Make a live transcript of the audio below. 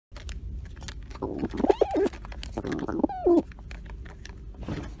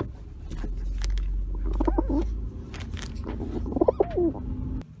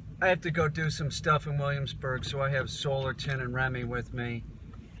I have to go do some stuff in Williamsburg, so I have Solar, Tin, and Remy with me.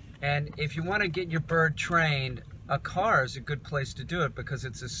 And if you want to get your bird trained, a car is a good place to do it because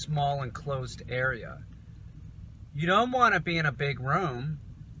it's a small enclosed area. You don't want to be in a big room.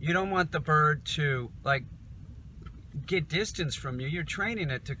 You don't want the bird to like get distance from you. You're training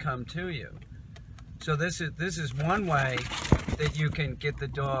it to come to you. So this is one way that you can get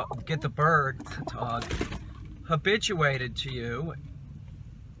the bird habituated to you.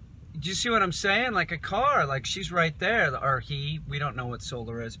 Do you see what I'm saying? Like a car, like she's right there, or he, we don't know what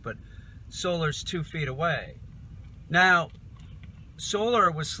Solar is, but Solar's 2 feet away. Now,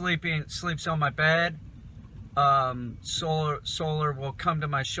 Solar sleeps on my bed. Solar will come to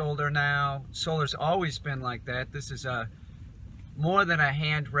my shoulder now. Solar's always been like that. This is more than a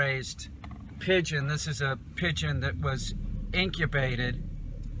hand-raised pigeon. This is a pigeon that was incubated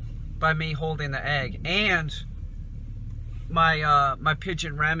by me holding the egg. And my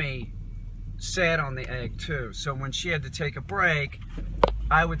pigeon Remy sat on the egg too. So when she had to take a break,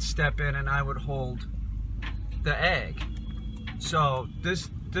 I would step in and I would hold the egg. So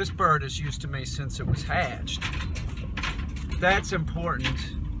this bird is used to me since it was hatched. That's important.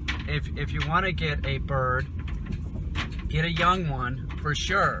 If you want to get a bird, get a young one for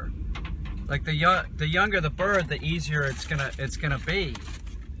sure. Like the younger the bird, the easier it's gonna be.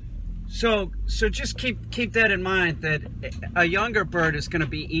 So just keep that in mind, that a younger bird is going to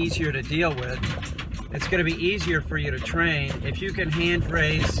be easier to deal with. It's going to be easier for you to train. If you can hand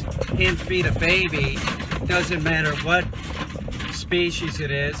feed a baby, it doesn't matter what species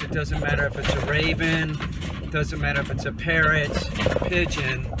it is. It doesn't matter if it's a raven. It doesn't matter if it's a parrot, a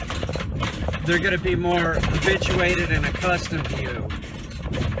pigeon. They're going to be more habituated and accustomed to you.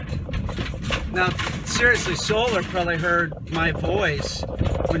 Now, seriously, Solar probably heard my voice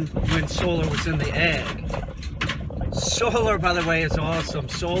when Solar was in the egg. Solar, by the way, is awesome.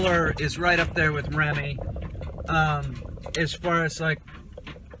 Solar is right up there with Remy as far as like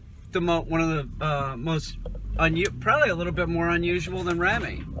one of the most probably a little bit more unusual than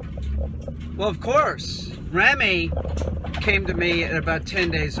Remy. Well, of course, Remy came to me at about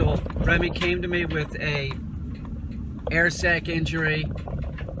 10 days old. Remy came to me with a air sac injury,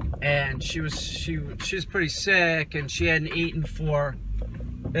 and she was pretty sick, and she hadn't eaten for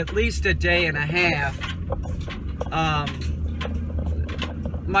at least a day and a half.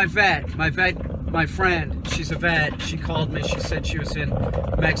 My friend, she's a vet, she called me. She said she was in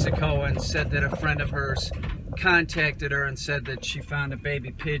Mexico and said that a friend of hers contacted her and said that she found a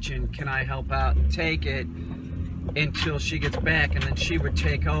baby pigeon. Can I help out and take it until she gets back, and then she would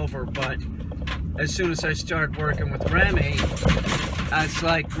take over. But as soon as I started working with Remy, I was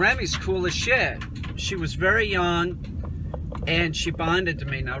like, Remy's cool as shit. She was very young, and she bonded to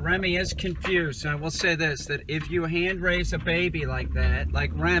me. Now, Remy is confused, and I will say this, that if you hand raise a baby like that,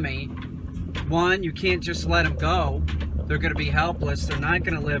 like Remy, one, you can't just let them go. They're going to be helpless. They're not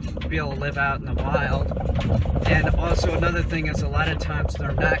going to be able to live out in the wild. And also another thing is, a lot of times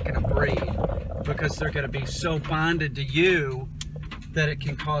they're not going to breed because they're going to be so bonded to you that it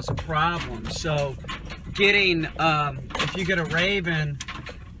can cause a problem. So getting, if you get a raven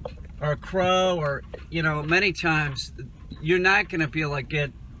or a crow, or, you know, many times you're not going to be able to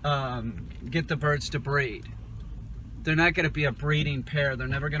get the birds to breed. They're not going to be a breeding pair. They're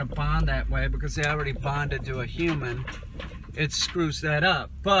never going to bond that way because they already bonded to a human. It screws that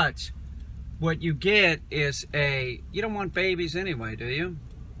up. But what you get is you don't want babies anyway, do you?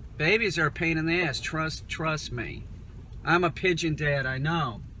 Babies are a pain in the ass. Trust me. I'm a pigeon dad, I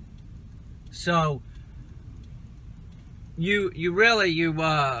know. So you're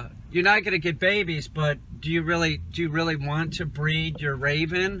not going to get babies, but do you really want to breed your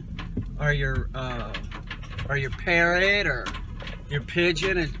raven or your parrot or your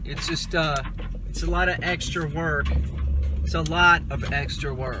pigeon? It's just it's a lot of extra work. It's a lot of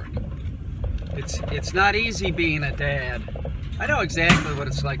extra work. It's not easy being a dad. I know exactly what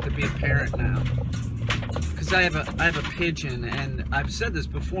it's like to be a parent now, because I have a pigeon, and I've said this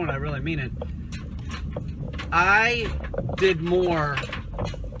before, and I really mean it. I did more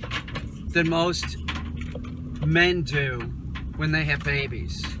than most men do when they have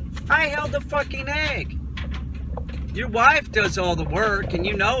babies. I held the fucking egg. Your wife does all the work, and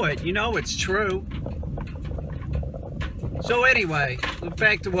you know it. You know it's true. So anyway,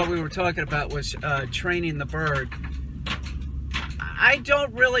 back to what we were talking about was training the bird. I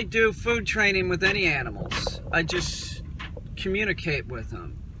don't really do food training with any animals. I just communicate with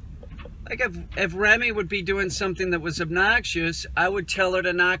them. Like if Remy would be doing something that was obnoxious, I would tell her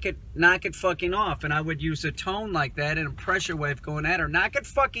to knock it fucking off, and I would use a tone like that and a pressure wave going at her. Knock it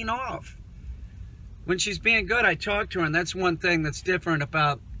fucking off. When she's being good, I talk to her, and that's one thing that's different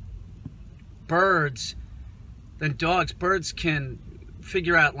about birds than dogs. Birds can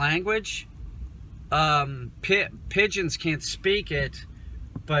figure out language. Pigeons can't speak it,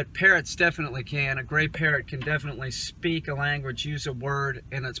 but parrots definitely can. A gray parrot can definitely speak a language, use a word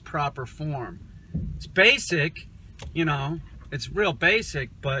in its proper form. It's basic, you know, it's real basic,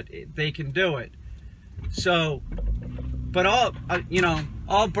 but they can do it. So, but all, you know,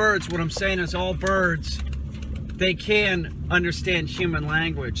 all birds, what I'm saying is all birds, they can understand human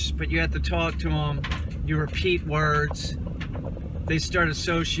language, but you have to talk to them, you repeat words, they start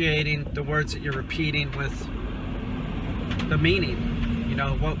associating the words that you're repeating with the meaning, you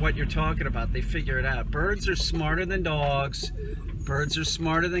know, what you're talking about. They figure it out. Birds are smarter than dogs. Birds are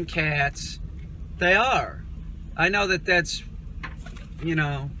smarter than cats. They are. I know that that's, you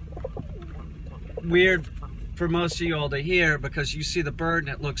know, weird for most of you all to hear, because you see the bird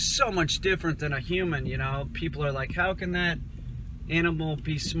and it looks so much different than a human, you know. People are like, how can that animal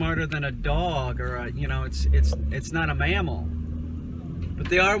be smarter than a dog? Or a, you know, it's not a mammal. But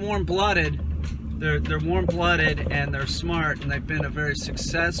they are warm-blooded. They're warm-blooded and they're smart, and they've been a very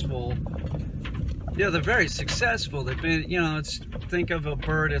successful. Yeah, they're very successful. They've been, you know, think of a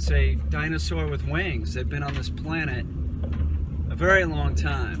bird as a dinosaur with wings. They've been on this planet a very long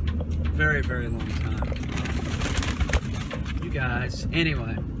time. Very, very long time. You guys.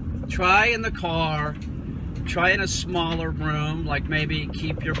 Anyway, try in the car. Try in a smaller room, like maybe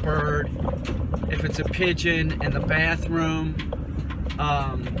keep your bird, if it's a pigeon, in the bathroom.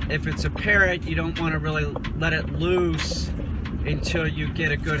 If it's a parrot, you don't want to really let it loose until you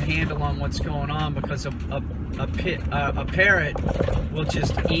get a good handle on what's going on, because a parrot will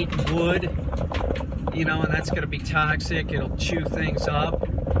just eat wood, you know, and that's going to be toxic. It'll chew things up.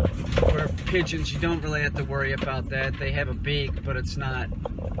 Where pigeons, you don't really have to worry about that. They have a beak, but it's not,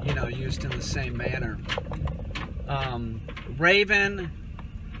 you know, used in the same manner. Raven,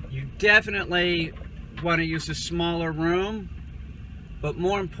 you definitely want to use a smaller room. But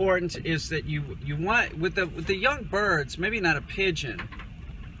more important is that you want, with the young birds, maybe not a pigeon,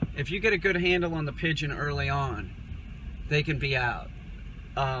 if you get a good handle on the pigeon early on, they can be out.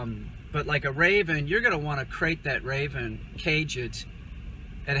 But like a raven, you're going to want to crate that raven, cage it,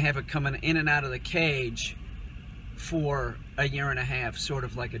 and have it coming in and out of the cage for a year and a half, sort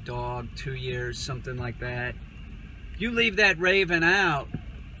of like a dog, 2 years, something like that. You leave that raven out,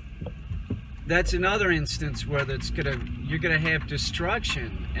 that's another instance where you're gonna have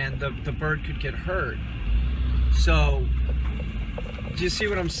destruction, and the bird could get hurt. So, do you see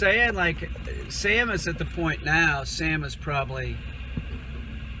what I'm saying? Like, Sam is at the point now, Sam is probably,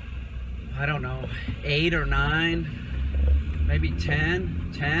 I don't know, 8 or 9, maybe 10,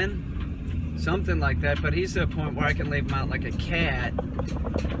 something like that. But he's at a point where I can leave him out like a cat,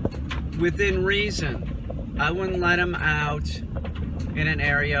 within reason. I wouldn't let him out in an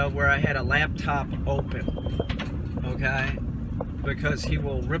area where I had a laptop open, okay? Because he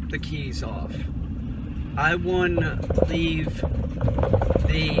will rip the keys off. I wouldn't leave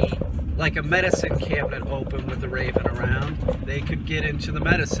like a medicine cabinet open with the raven around. They could get into the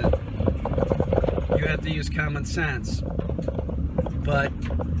medicine. You have to use common sense. But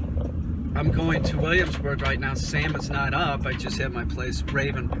I'm going to Williamsburg right now. Sam is not up. I just have my place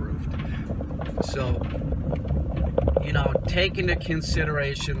raven-proofed. So, you know, take into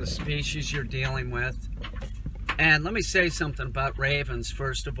consideration the species you're dealing with. And let me say something about ravens.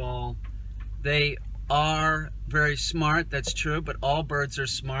 First of all, they are very smart, that's true, but all birds are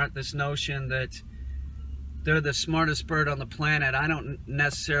smart. This notion that they're the smartest bird on the planet, I don't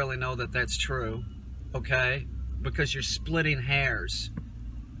necessarily know that that's true, okay? Because you're splitting hairs.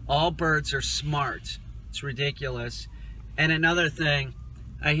 All birds are smart. It's ridiculous. And another thing,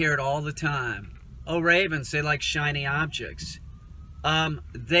 I hear it all the time. Oh, ravens, they like shiny objects.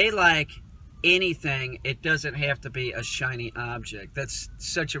 They like anything. It doesn't have to be a shiny object. That's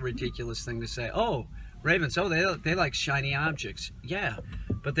such a ridiculous thing to say. Oh, ravens, oh, they like shiny objects. Yeah,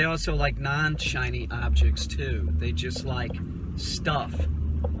 but they also like non-shiny objects too. They just like stuff,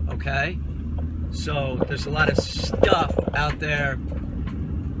 okay? So there's a lot of stuff out there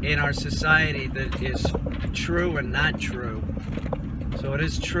in our society that is true and not true. So it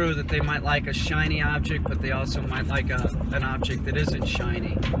is true that they might like a shiny object, but they also might like an object that isn't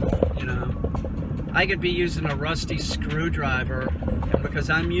shiny, you know. I could be using a rusty screwdriver, and because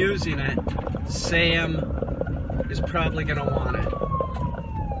I'm using it, Sam is probably going to want it.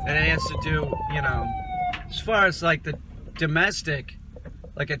 And it has to do, you know, as far as like the domestic,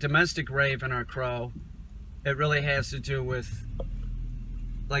 like a domestic raven or crow, it really has to do with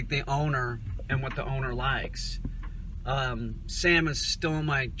like the owner and what the owner likes. Sam has stolen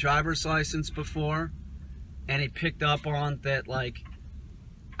my driver's license before, and he picked up on that, like,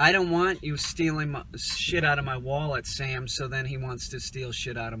 I don't want you stealing shit out of my wallet, Sam, so then he wants to steal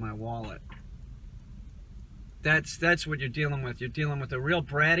shit out of my wallet. That's what you're dealing with. You're dealing with a real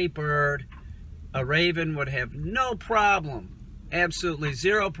bratty bird. A raven would have no problem, absolutely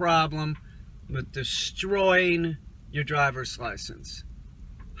zero problem, with destroying your driver's license.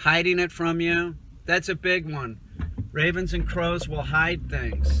 Hiding it from you, that's a big one. Ravens and crows will hide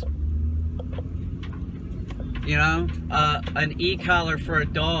things. You know, an e-collar for a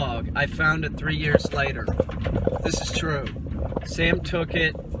dog, I found it 3 years later. This is true. Sam took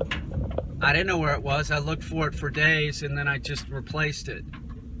it. I didn't know where it was. I looked for it for days, and then I just replaced it.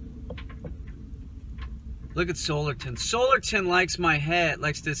 Look at Solarton. Solarton likes my head,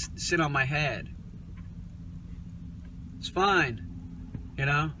 likes to sit on my head. It's fine. You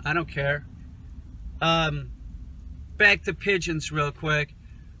know, I don't care. Back to pigeons real quick.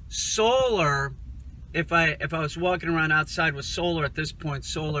 Solar, if I was walking around outside with Solar at this point,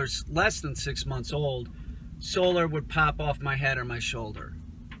 Solar's less than 6 months old, Solar would pop off my head or my shoulder.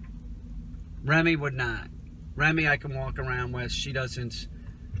 Remy would not. Remy I can walk around with. She doesn't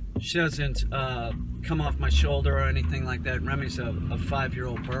come off my shoulder or anything like that. Remy's a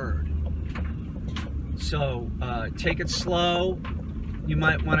 5-year-old bird. So take it slow. You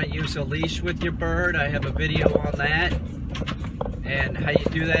might want to use a leash with your bird. I have a video on that. And how you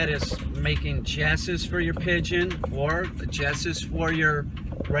do that is making jesses for your pigeon or jesses for your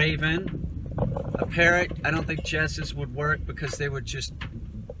raven. A parrot, I don't think jesses would work because they would just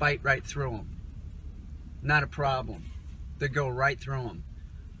bite right through them. Not a problem. They go right through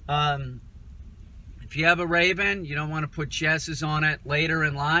them. If you have a raven, you don't want to put jesses on it later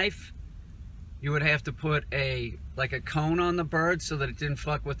in life. You would have to put like a cone on the bird so that it didn't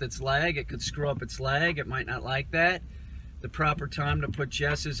fuck with its leg. It could screw up its leg. It might not like that. The proper time to put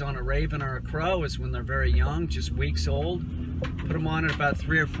jesses on a raven or a crow is when they're very young, just weeks old. Put them on at about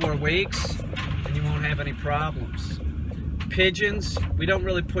 3 or 4 weeks, and you won't have any problems. Pigeons, we don't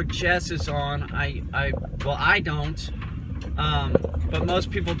really put jesses on. Well, I don't, but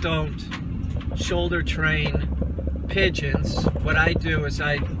most people don't shoulder train pigeons. What I do is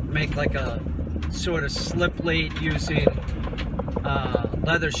I make like a sort of slip lead using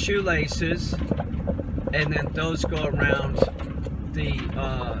leather shoelaces, and then those go around the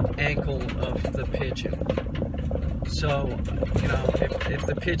ankle of the pigeon. So, you know, if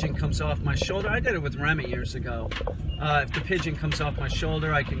the pigeon comes off my shoulder, I did it with Remy years ago. If the pigeon comes off my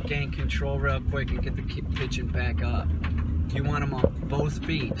shoulder, I can gain control real quick and get the pigeon back up. You want them on both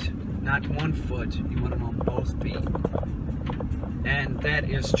feet, not 1 foot. You want them on both feet. And that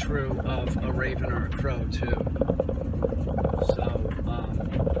is true of a raven or a crow too. So,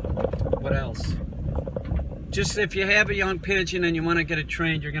 what else? Just if you have a young pigeon and you want to get it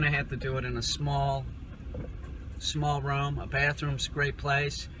trained, you're going to have to do it in a small room. A bathroom's a great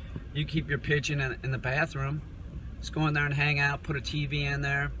place. You keep your pigeon in the bathroom. Just go in there and hang out, put a TV in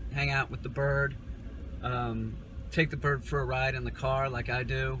there, hang out with the bird. Take the bird for a ride in the car like I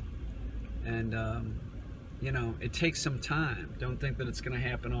do. And, you know, it takes some time. Don't think that it's going to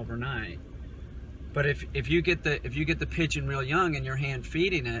happen overnight. But if you get the pigeon real young and you're hand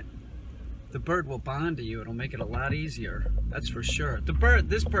feeding it, the bird will bond to you. It'll make it a lot easier. That's for sure.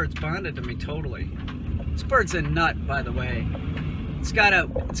 This bird's bonded to me totally. This bird's a nut, by the way. It's got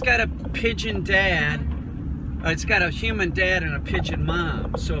a pigeon dad. It's got a human dad and a pigeon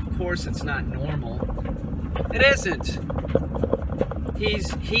mom. So of course it's not normal. It isn't.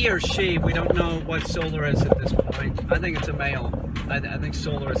 He or she. We don't know what Solar is at this point. I think it's a male. I think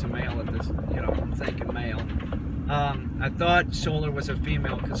Solar is a male at this. You know, I'm thinking male. I thought Solar was a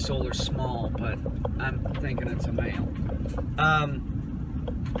female because Solar's small, but I'm thinking it's a male.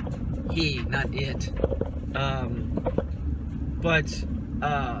 He, not it. But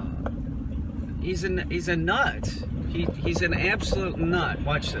he's a nut. He's an absolute nut.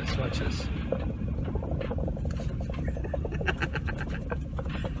 Watch this. Watch this.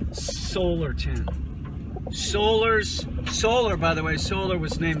 Solarton. Solar, by the way, Solar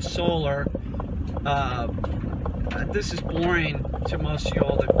was named Solar. This is boring to most of you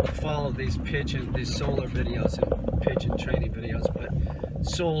all that follow these Solar videos and pigeon training videos, but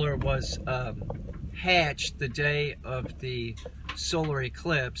Solar was hatched the day of the solar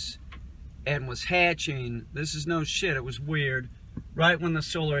eclipse and was hatching. This is no shit, it was weird, right when the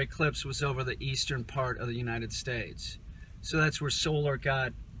solar eclipse was over the eastern part of the United States. So that's where Solar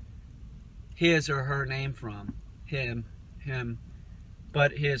got his or her name from. Him.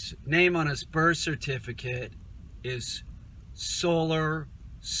 but his name on his birth certificate is Solarton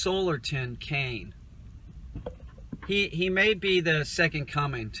Caine. He may be the second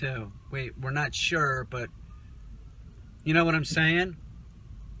coming too. We're not sure, but you know what I'm saying?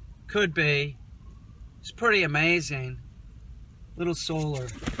 Could be. It's pretty amazing. Little Solar.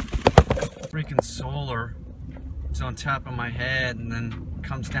 Freaking Solar. It's on top of my head and then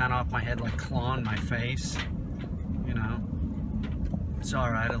comes down off my head like clawing my face. You know? It's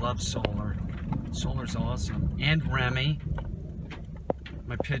alright. I love Solar. Solar's awesome. And Remy,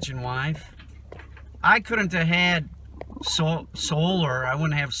 my pigeon wife. I couldn't have had Solar. I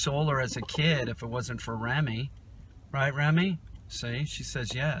wouldn't have Solar as a kid if it wasn't for Remy. Right, Remy? See? She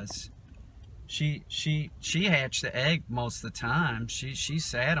says yes. She hatched the egg most of the time. She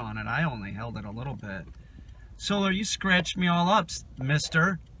sat on it. I only held it a little bit. Solar, you scratched me all up,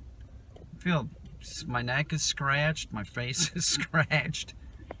 mister. I feel my neck is scratched. My face is scratched.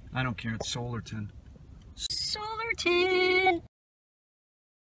 I don't care. It's Solarton. Solarton!